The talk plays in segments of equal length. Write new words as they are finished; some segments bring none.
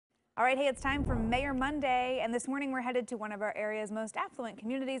All right, hey, it's time for Mayor Monday, and this morning we're headed to one of our area's most affluent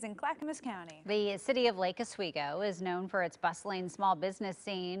communities in Clackamas County. The city of Lake Oswego is known for its bustling small business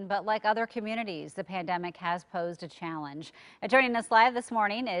scene, but like other communities, the pandemic has posed a challenge. Joining us live this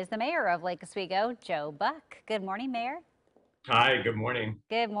morning is the mayor of Lake Oswego, Joe Buck. Good morning, Mayor. Hi, good morning.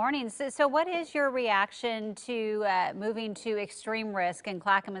 Good morning. So what is your reaction to moving to extreme risk in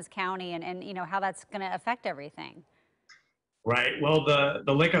Clackamas County and how that's going to affect everything? Right. Well,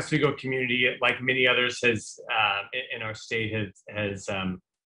 the Lake Oswego community, like many others, has in our state has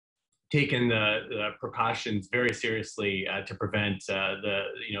taken the precautions very seriously to prevent the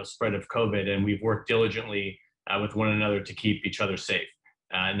spread of COVID, and we've worked diligently with one another to keep each other safe.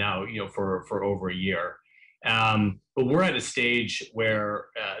 Now, for over a year. But we're at a stage where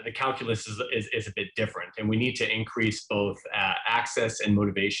the calculus is a bit different, and we need to increase both access and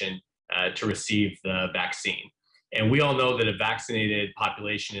motivation to receive the vaccine. And we all know that a vaccinated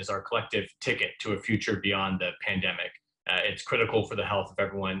population is our collective ticket to a future beyond the pandemic. It's critical for the health of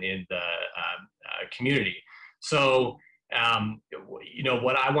everyone in the community. So,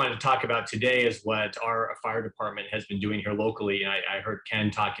 what I wanted to talk about today is what our fire department has been doing here locally. And I heard Ken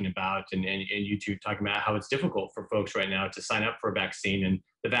talking about, and you two talking about how it's difficult for folks right now to sign up for a vaccine. And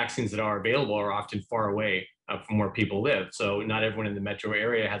the vaccines that are available are often far away from where people live. So not everyone in the metro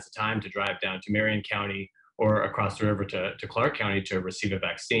area has the time to drive down to Marion County or across the river to Clark County to receive a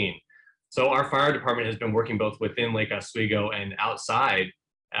vaccine. So our fire department has been working both within Lake Oswego and outside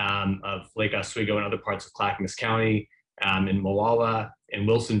of Lake Oswego and other parts of Clackamas County, in Molalla, in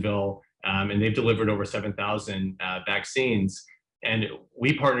Wilsonville, and they've delivered over 7,000 vaccines. And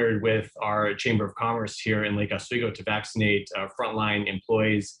we partnered with our Chamber of Commerce here in Lake Oswego to vaccinate frontline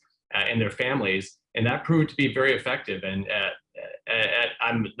employees and their families, and that proved to be very effective. And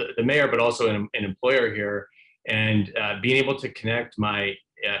I'm the mayor, but also an employer here, and being able to connect my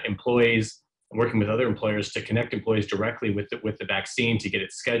employees, working with other employers to connect employees directly with the vaccine to get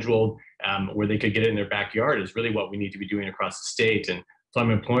it scheduled where they could get it in their backyard is really what we need to be doing across the state. And so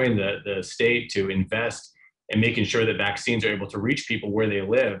I'm employing the state to invest in making sure that vaccines are able to reach people where they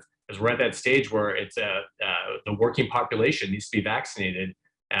live, because we're at that stage where it's the working population needs to be vaccinated,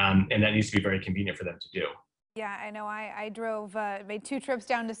 and that needs to be very convenient for them to do. Yeah, I know I drove, made 2 trips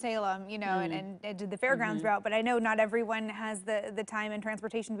down to Salem, and did the fairgrounds route, but I know not everyone has the time and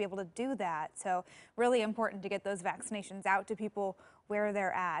transportation to be able to do that. So really important to get those vaccinations out to people where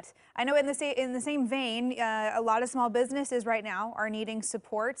they're at. I know in the same vein, a lot of small businesses right now are needing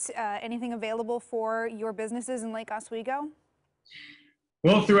support. Anything available for your businesses in Lake Oswego?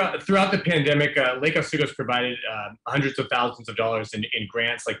 Well, throughout the pandemic, Lake Oswego has provided hundreds of thousands of dollars in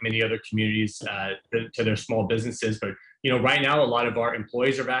grants, like many other communities, to their small businesses. But right now, a lot of our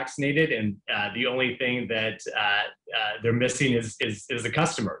employees are vaccinated, and the only thing that they're missing is the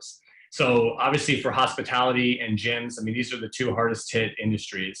customers. So obviously, for hospitality and gyms, I mean, these are the 2 hardest hit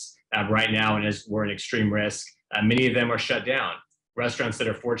industries right now, and as we're in extreme risk, many of them are shut down. Restaurants that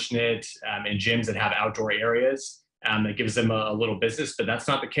are fortunate and gyms that have outdoor areas. That gives them a little business, but that's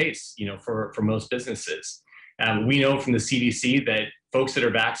not the case, for most businesses. We know from the CDC that folks that are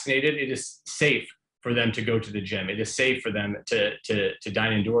vaccinated, it is safe for them to go to the gym. It is safe for them to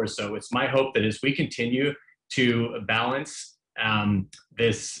dine indoors. So it's my hope that as we continue to balance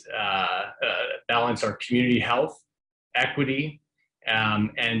balance our community health, equity,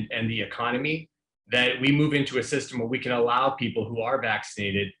 and the economy, that we move into a system where we can allow people who are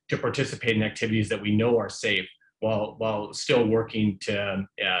vaccinated to participate in activities that we know are safe, while still working to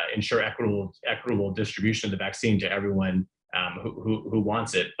ensure equitable distribution of the vaccine to everyone who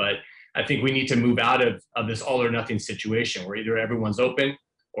wants it. But I think we need to move out of this all or nothing situation where either everyone's open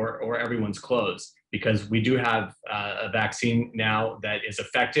or everyone's closed, because we do have a vaccine now that is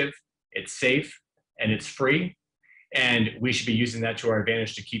effective, it's safe, and it's free, and we should be using that to our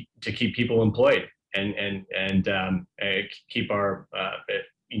advantage to keep people employed and keep our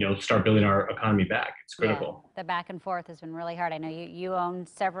start building our economy back. It's critical. Yeah, the back and forth has been really hard. I know you own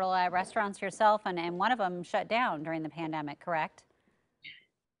several restaurants yourself, and one of them shut down during the pandemic, correct?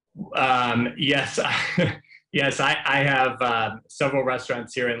 Yes, yes, I have several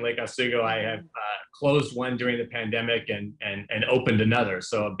restaurants here in Lake Oswego. I have closed one during the pandemic and opened another.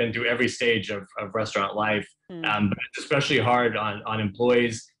 So I've been through every stage of restaurant life. But it's especially hard on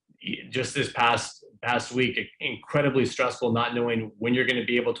employees. Just this past week, incredibly stressful, not knowing when you're going to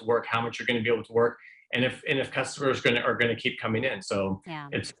be able to work, how much you're going to be able to work, and if customers are going to keep coming in. So Yeah.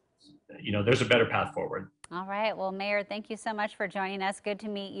 it's there's a better path forward. All right. Well, Mayor, thank you so much for joining us. Good to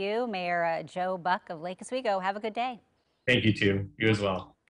meet you, Mayor Joe Buck of Lake Oswego. Have a good day. Thank you too. You as well.